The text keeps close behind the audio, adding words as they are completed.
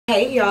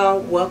Hey y'all,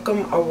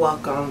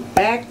 welcome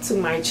back to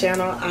my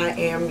channel. I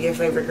am your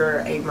favorite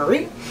girl,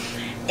 A.MaRee,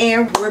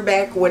 and we're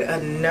back with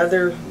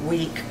another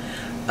week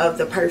of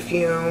the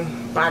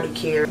Perfume body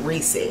care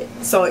reset.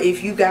 So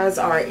if you guys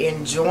are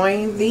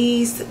enjoying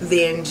these,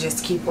 then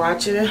just keep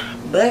watching.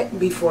 But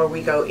before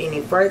we go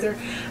any further,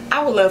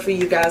 I would love for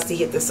you guys to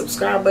hit the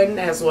subscribe button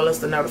as well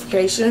as the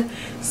notification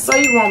so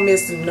you won't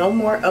miss no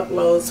more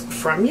uploads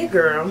from your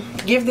girl.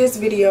 Give this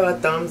video a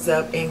thumbs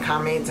up and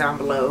comment down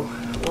below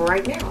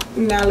right now.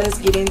 Now let's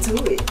get into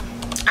it.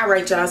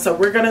 Alright y'all, so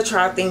we're gonna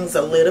try things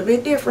a little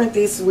bit different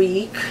this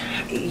week.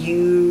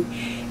 You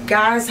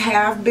guys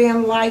have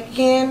been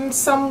liking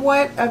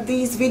somewhat of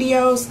these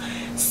videos,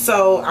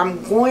 so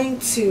I'm going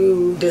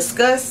to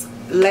discuss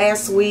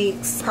last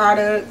week's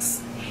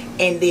products,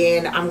 and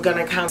then I'm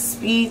gonna kind of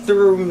speed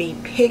through me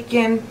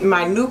picking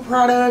my new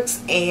products,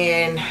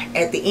 and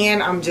at the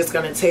end I'm just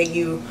gonna tell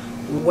you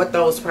what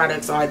those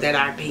products are that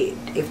I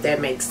picked, if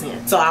that makes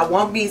sense. So I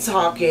won't be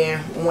talking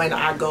when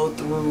I go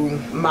through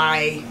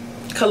my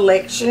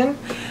collection,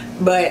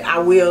 but I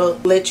will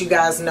let you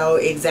guys know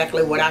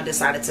exactly what I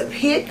decided to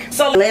pick.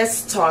 So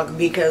let's talk,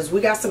 because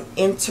we got some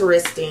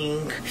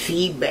interesting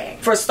feedback.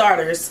 For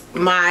starters,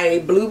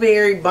 my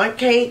blueberry bundt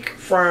cake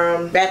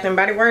from Bath and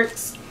Body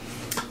Works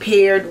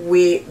paired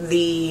with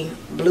the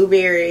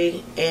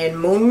blueberry and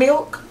moon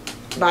milk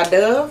by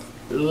Dove.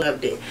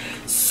 Loved it.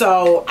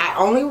 So I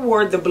only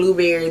wore the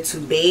blueberry to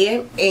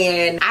bed,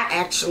 and I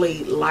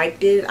actually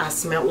liked it. I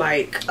smelled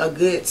like a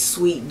good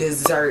sweet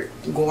dessert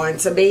going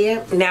to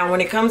bed. Now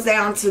when it comes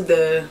down to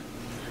the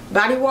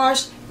body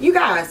wash, you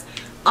guys,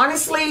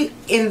 honestly,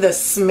 in the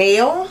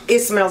smell, it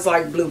smells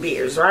like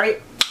blueberries,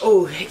 right?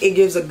 Oh, it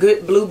gives a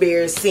good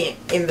blueberry scent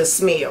in the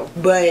smell.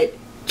 But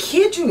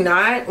kid you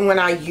not, when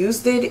I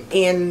used it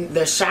in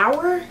the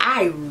shower,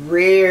 I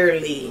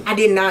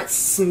did not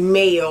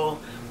smell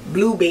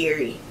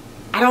blueberry.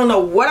 I don't know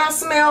what I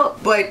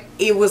smelled, but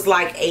it was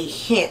like a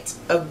hint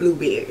of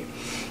blueberry.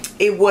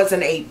 It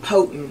wasn't a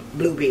potent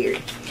blueberry.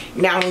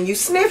 Now when you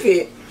sniff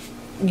it,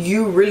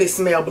 you really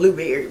smell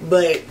blueberry,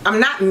 but I'm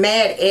not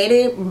mad at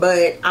it,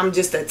 but I'm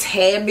just a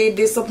tad bit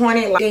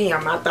disappointed. Like,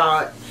 damn, I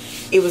thought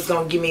it was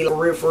gonna give me a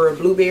real for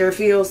blueberry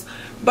feels,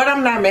 but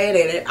I'm not mad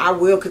at it. I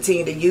will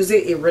continue to use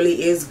it. It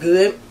really is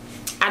good.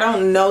 I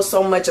don't know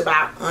so much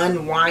about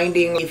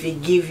unwinding, if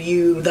it give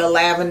you the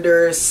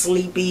lavender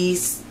sleepy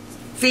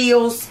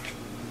feels.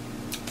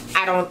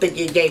 I don't think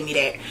it gave me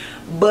that,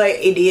 but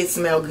it did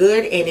smell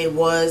good, and it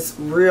was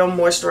real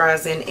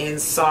moisturizing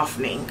and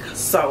softening,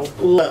 so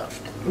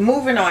loved.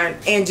 Moving on,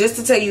 and just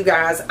to tell you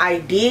guys, I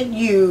did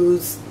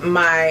use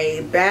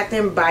my Bath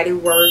and Body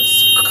Works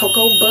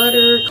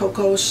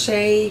cocoa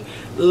shea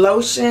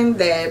lotion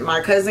that my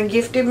cousin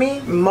gifted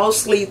me,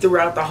 mostly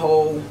throughout the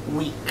whole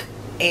week.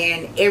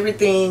 And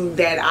everything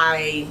that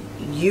I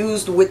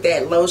used with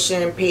that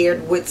lotion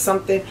paired with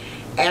something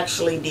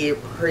actually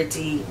did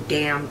pretty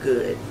damn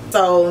good.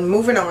 So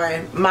moving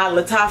on, my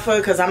Latafa,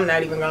 because I'm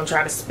not even going to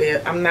try to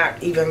spell, I'm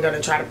not even going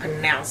to try to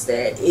pronounce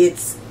that.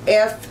 It's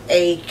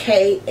F-A-K-H-A-R,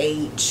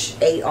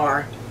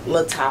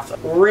 Latafa.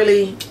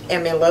 Really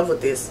am in love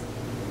with this.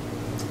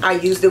 I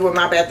used it with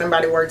my Bath and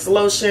Body Works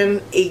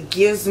lotion. It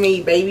gives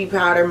me baby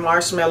powder,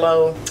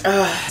 marshmallow,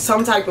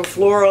 some type of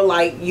floral.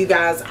 Like, you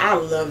guys, I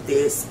love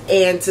this.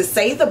 And to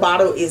say the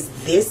bottle is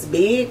this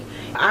big,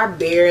 I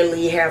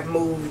barely have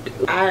moved.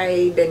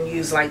 I didn't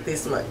use like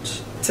this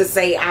much to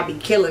say I be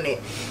killing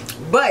it.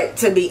 But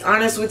to be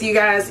honest with you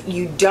guys,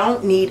 you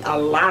don't need a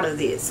lot of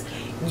this.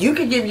 You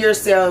could give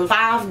yourself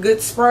 5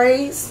 good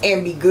sprays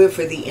and be good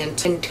for the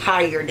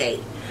entire day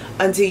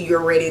until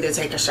you're ready to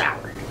take a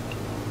shower.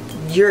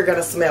 You're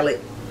gonna smell it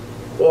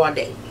all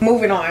day.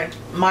 Moving on,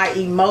 my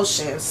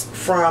Emotions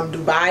from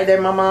Dubai that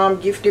my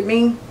mom gifted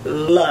me.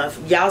 Love.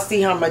 Y'all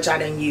see how much I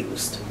done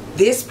used.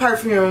 This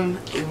perfume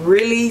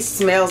really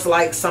smells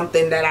like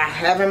something that I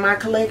have in my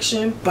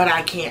collection, but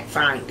I can't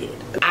find it.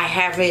 I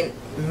haven't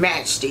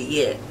matched it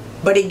yet,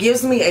 but it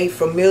gives me a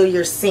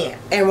familiar scent.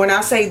 And when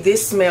I say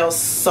this smells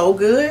so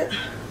good,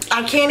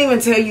 I can't even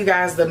tell you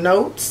guys the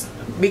notes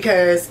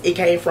because it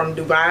came from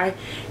Dubai,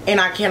 and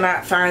I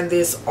cannot find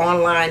this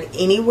online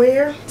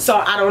anywhere. So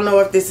I don't know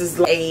if this is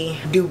a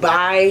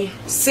Dubai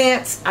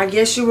scent, I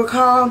guess you would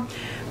call,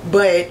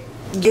 but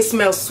it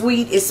smells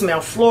sweet, it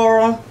smells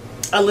floral,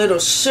 a little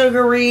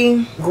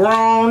sugary,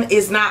 grown.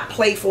 It's not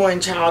playful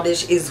and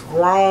childish, it's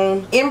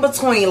grown, in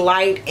between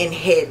light and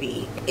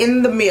heavy,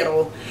 in the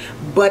middle,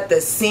 but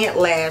the scent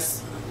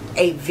lasts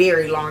a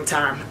very long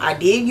time. I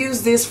did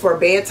use this for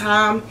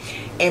bedtime,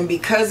 and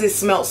because it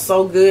smelled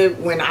so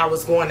good when I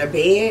was going to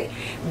bed,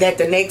 that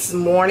the next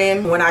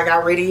morning when I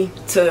got ready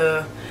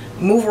to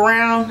move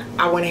around,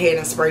 I went ahead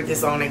and sprayed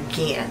this on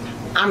again.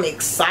 I'm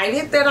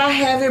excited that I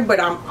have it, but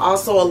I'm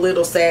also a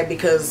little sad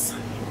because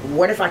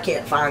what if I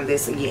can't find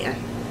this again?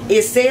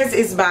 It says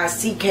it's by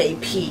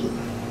CKP.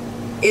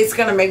 It's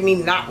gonna make me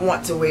not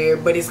want to wear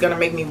it, but it's gonna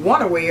make me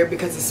want to wear it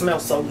because it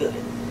smells so good.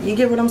 You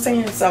get what I'm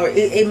saying? So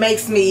it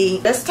makes me.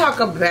 Let's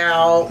talk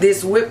about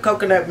this whipped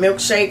coconut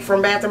milkshake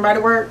from Bath and Body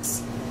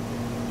Works.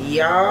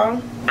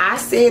 Y'all, I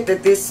said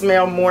that this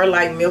smelled more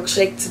like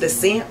milkshake to the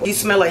scent. You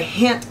smell a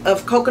hint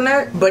of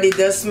coconut, but it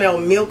does smell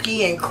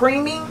milky and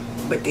creamy.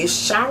 But this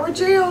shower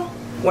gel,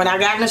 when I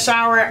got in the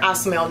shower, I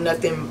smelled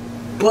nothing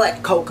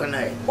but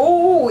coconut.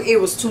 Oh, it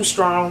was too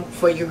strong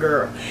for your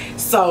girl.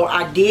 So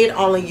I did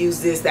only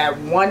use this that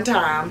one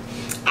time.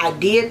 I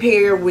did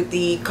pair with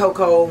the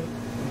cocoa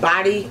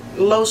body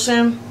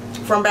lotion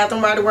from Bath &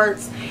 Body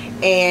Works,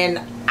 and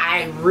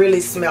I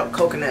really smelled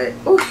coconut.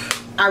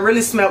 Oof, I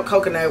really smelled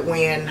coconut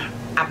when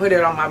I put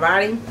it on my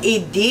body.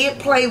 It did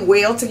play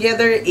well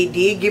together. It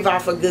did give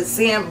off a good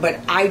scent, but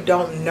I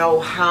don't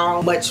know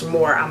how much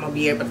more I'm gonna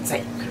be able to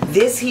take.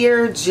 This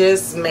here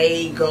just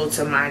may go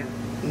to my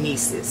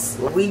nieces.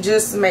 We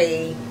just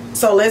made.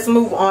 So let's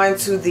move on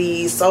to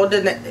the Sol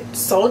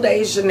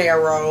de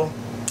Janeiro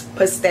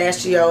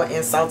pistachio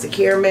and salted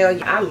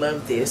caramel. I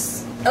love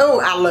this.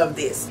 Oh, I love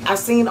this. I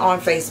seen on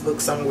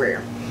Facebook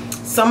somewhere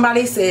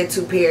somebody said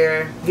to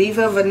pair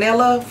Viva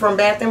Vanilla from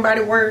Bath &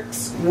 Body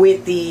Works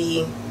with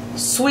the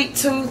Sweet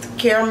Tooth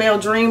Caramel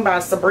Dream by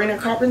Sabrina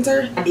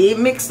Carpenter. I did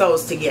mix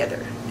those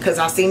together because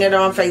I seen it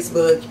on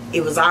Facebook.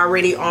 It was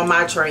already on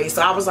my tray,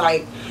 so I was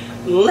like,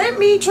 let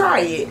me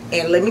try it,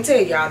 and let me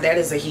tell y'all, that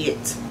is a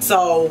hit.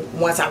 So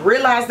once I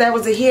realized that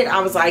was a hit,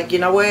 I was like, you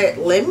know what,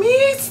 let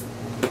me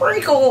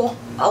sprinkle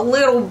a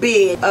little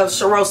bit of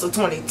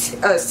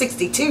xoxoxox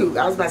 62.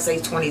 I was about to say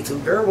 22,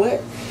 girl,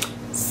 what?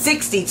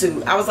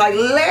 62. I was like,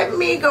 let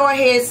me go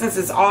ahead, since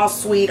it's all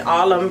sweet,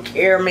 all of them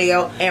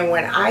caramel. And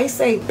when I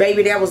say,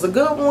 baby, that was a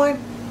good one,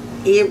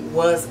 it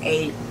was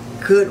a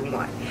good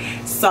one.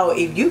 So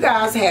if you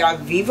guys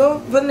have Viva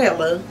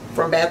Vanilla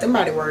from Bath &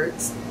 Body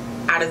Works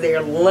out of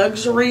their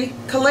luxury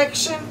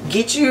collection,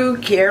 get you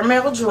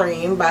Caramel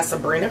Dream by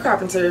Sabrina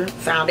Carpenter,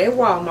 found at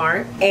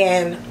Walmart,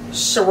 and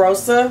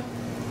Xoxoxox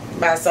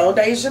by Sol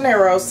de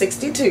Janeiro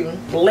 62.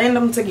 Blend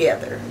them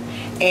together.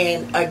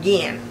 And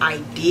again, I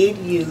did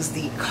use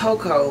the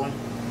cocoa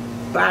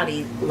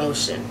body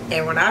lotion,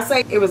 and when I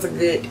say it was a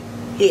good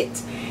hit,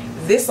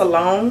 this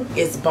alone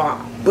is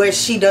bomb. But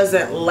she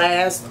doesn't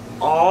last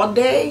all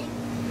day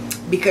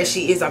because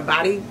she is a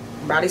body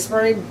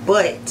spray,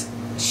 but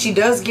she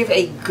does give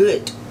a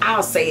good,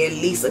 I'll say at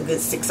least a good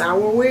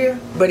 6-hour wear.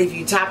 But if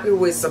you top it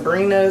with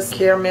Sabrina's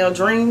Caramel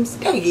Dreams,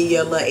 they'll give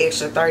you a little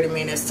extra 30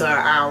 minutes to an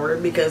hour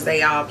because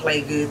they all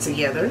play good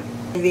together.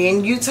 And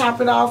then you top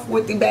it off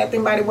with the Bath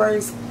 & Body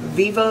Works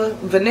Viva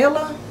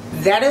Vanilla.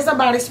 That is a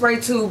body spray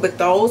too, but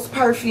those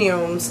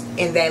perfumes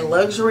in that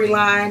luxury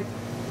line,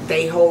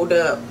 they hold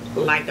up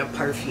like a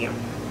perfume.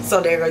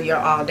 So there go your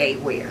all day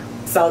wear.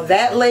 So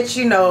that lets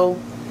you know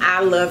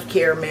I love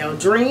Caramel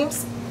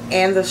Dreams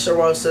and the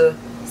Xoxoxox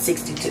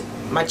 62.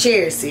 My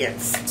cherry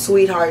scents: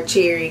 Sweetheart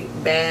Cherry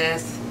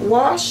Bath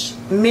Wash,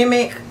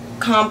 Mimic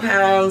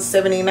Compound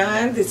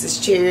 79. This is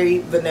Cherry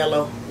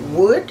Vanilla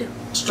Wood,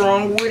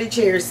 strong woody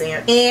cherry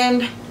scent,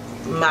 and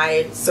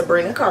my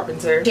Sabrina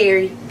Carpenter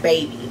Cherry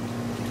Baby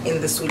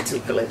in the Sweet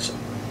Tooth collection,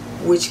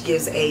 which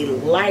gives a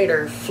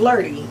lighter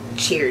flirty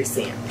cherry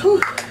scent.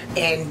 Whew.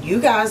 And you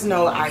guys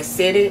know I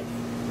said it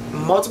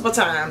multiple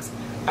times,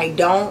 I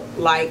don't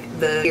like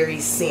the cherry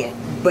scent,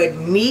 but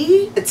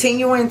me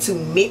continuing to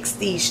mix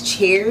these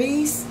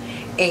cherries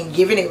and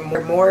giving it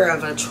more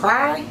of a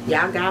try,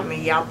 y'all got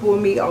me. Y'all pull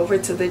me over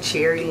to the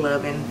cherry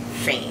loving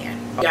fan.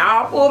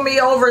 Y'all pull me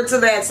over to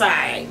that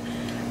side.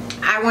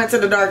 I went to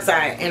the dark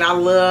side and I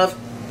love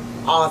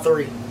all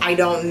three. I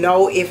don't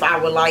know if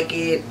I would like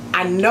it.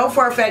 I know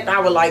for a fact I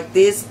would like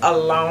this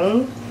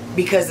alone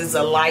because it's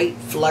a light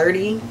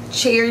flirty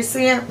cherry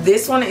scent.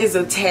 This one is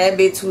a tad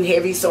bit too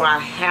heavy, so I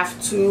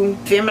have to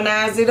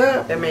feminize it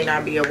up. That may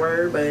not be a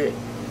word, but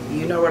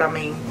you know what I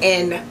mean.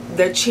 And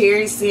the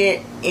cherry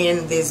scent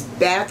in this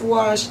bath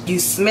wash, you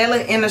smell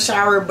it in the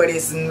shower, but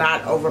it's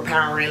not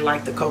overpowering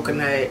like the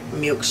coconut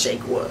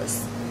milkshake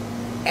was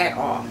at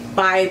all.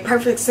 My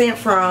perfect scent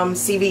from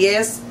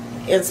CVS,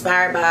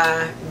 inspired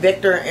by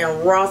Vector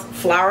and Roth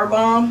Flower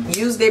Bomb.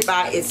 Used it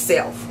by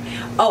itself.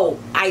 Oh,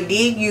 I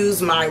did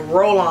use my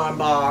roll-on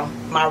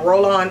balm. My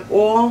roll-on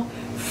oil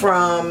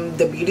from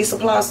the beauty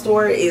supply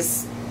store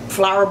is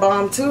Flower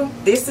Bomb too.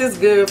 This is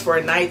good for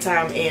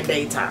nighttime and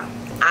daytime.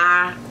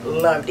 I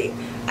loved it.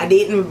 I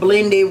didn't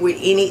blend it with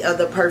any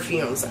other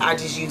perfumes. I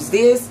just used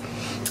this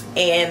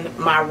and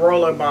my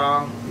roller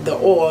balm, the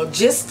oil,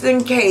 just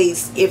in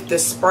case if the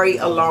spray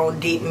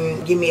alone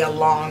didn't give me a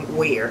long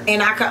wear.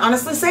 And I can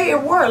honestly say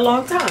it wore a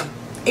long time.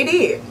 It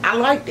did. I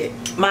liked it.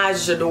 My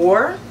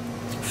J'adore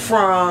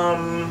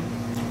from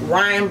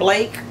Ryan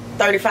Blake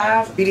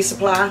 35 Beauty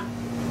Supply.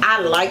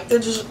 I like the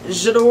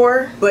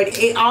J'adore, but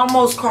it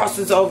almost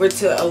crosses over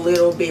to a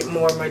little bit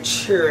more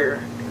mature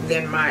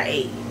than my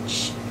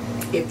age,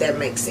 if that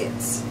makes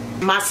sense.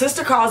 My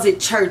sister calls it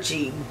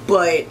churchy,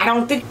 but I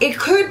don't think it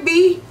could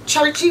be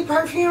churchy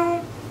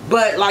perfume,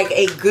 but like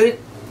a good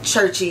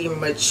churchy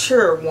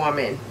mature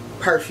woman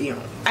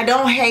perfume. I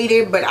don't hate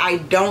it, but I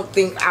don't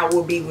think I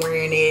will be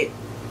wearing it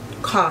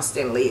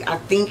constantly. I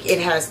think it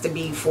has to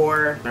be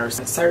for a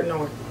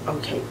certain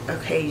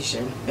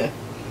occasion.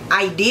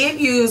 I did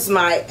use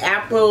my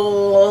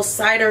apple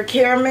cider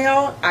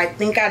caramel. I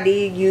think I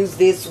did use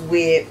this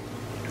with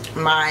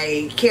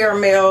my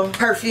caramel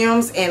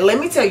perfumes. And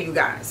let me tell you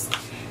guys,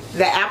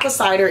 the apple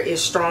cider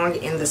is strong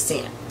in the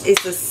scent.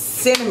 It's a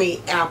cinnamon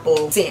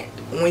apple scent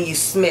when you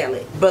smell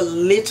it. But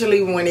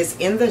literally when it's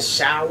in the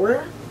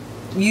shower,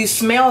 you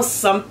smell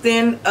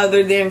something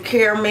other than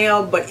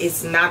caramel, but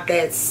it's not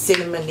that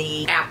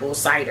cinnamony apple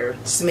cider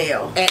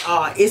smell at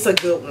all. It's a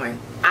good one.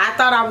 I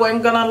thought I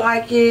wasn't gonna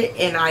like it,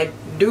 and I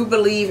do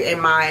believe in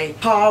my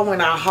haul,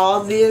 when I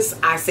hauled this,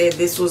 I said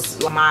this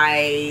was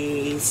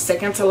my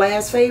second to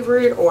last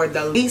favorite or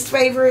the least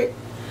favorite.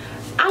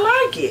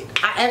 I like it.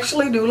 I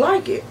actually do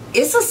like it.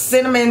 It's a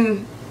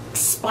cinnamon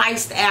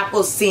spiced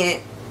apple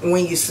scent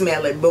when you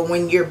smell it, but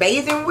when you're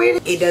bathing with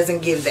it, it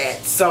doesn't give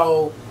that.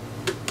 So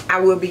I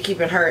will be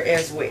keeping her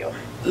as well.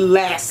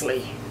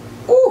 Lastly,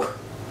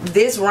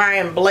 this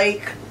Ryan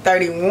Blake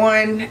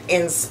 31,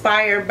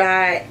 inspired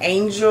by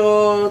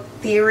Angel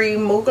Theory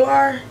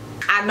Mugler.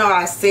 I know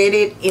I said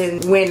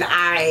it when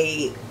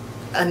I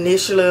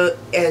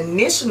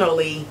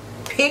initially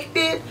picked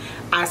it.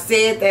 I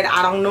said that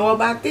I don't know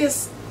about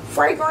this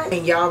fragrance,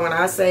 and y'all, when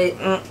I say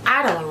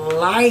I don't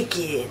like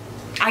it,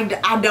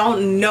 I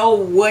don't know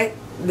what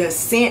the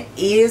scent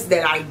is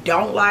that I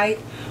don't like,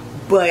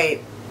 but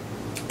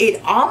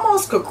it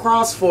almost could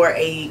cross for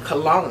a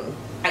cologne.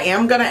 I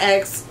am gonna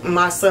ask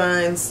my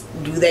sons,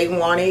 do they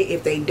want it?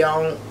 If they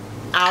don't,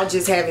 I'll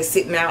just have it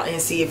sitting out and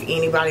see if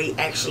anybody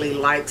actually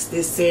likes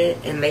this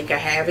scent and they can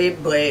have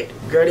it. But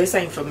girl, this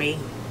ain't for me.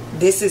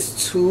 This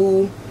is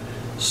too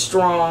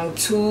strong,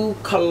 too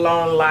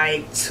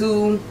cologne-like,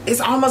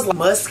 it's almost like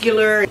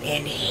muscular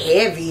and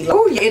heavy.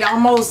 It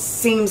almost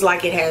seems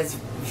like it has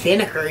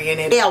vinegar in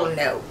it. Hell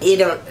no.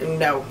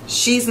 No.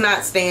 She's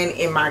not staying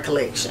in my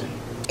collection.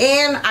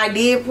 And I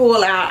did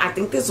pull out, I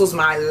think this was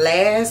my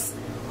last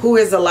Who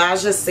is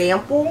Elijah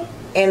sample,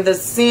 and the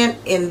scent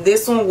in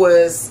this one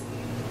was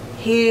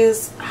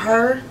His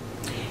Her,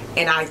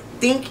 and I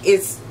think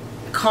it's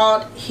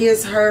called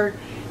His Her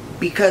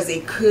because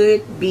it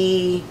could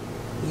be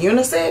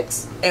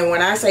unisex. And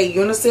when I say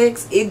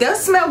unisex, it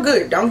does smell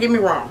good, don't get me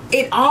wrong.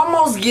 It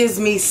almost gives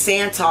me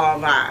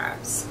Santal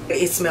vibes.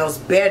 It smells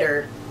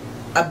better,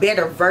 a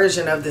better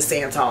version of the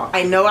Santal.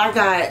 I know I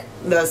got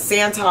the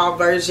Santal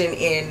version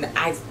in,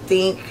 I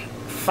think,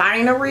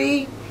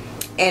 Finery,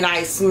 and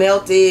I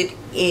smelt it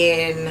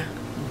in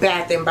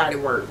Bath and Body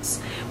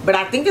Works. But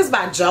I think it's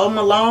by Joe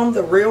Malone,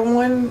 the real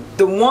one.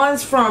 The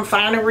ones from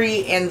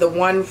Finery and the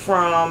one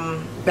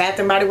from Bath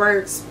and Body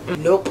Works,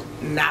 nope,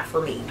 not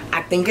for me.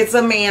 I think it's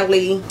a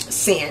manly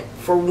scent,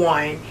 for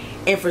one.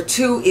 And for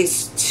two,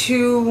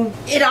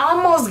 it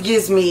almost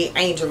gives me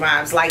angel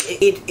vibes. Like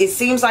it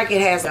seems like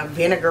it has a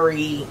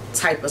vinegary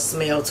type of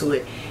smell to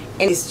it.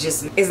 And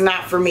it's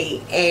not for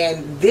me.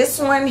 And this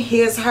one,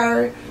 His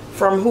Her,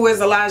 from Who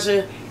is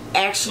Elijah,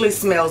 actually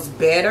smells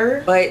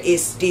better, but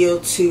it's still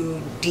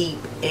too deep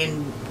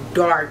and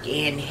dark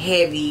and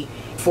heavy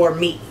for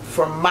me,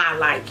 for my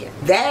liking.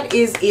 That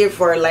is it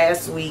for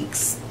last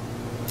week's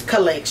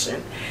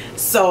collection.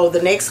 So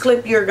the next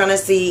clip you're gonna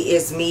see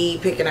is me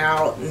picking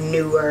out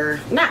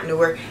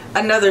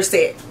another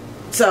set.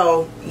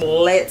 So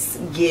let's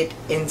get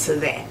into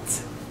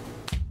that.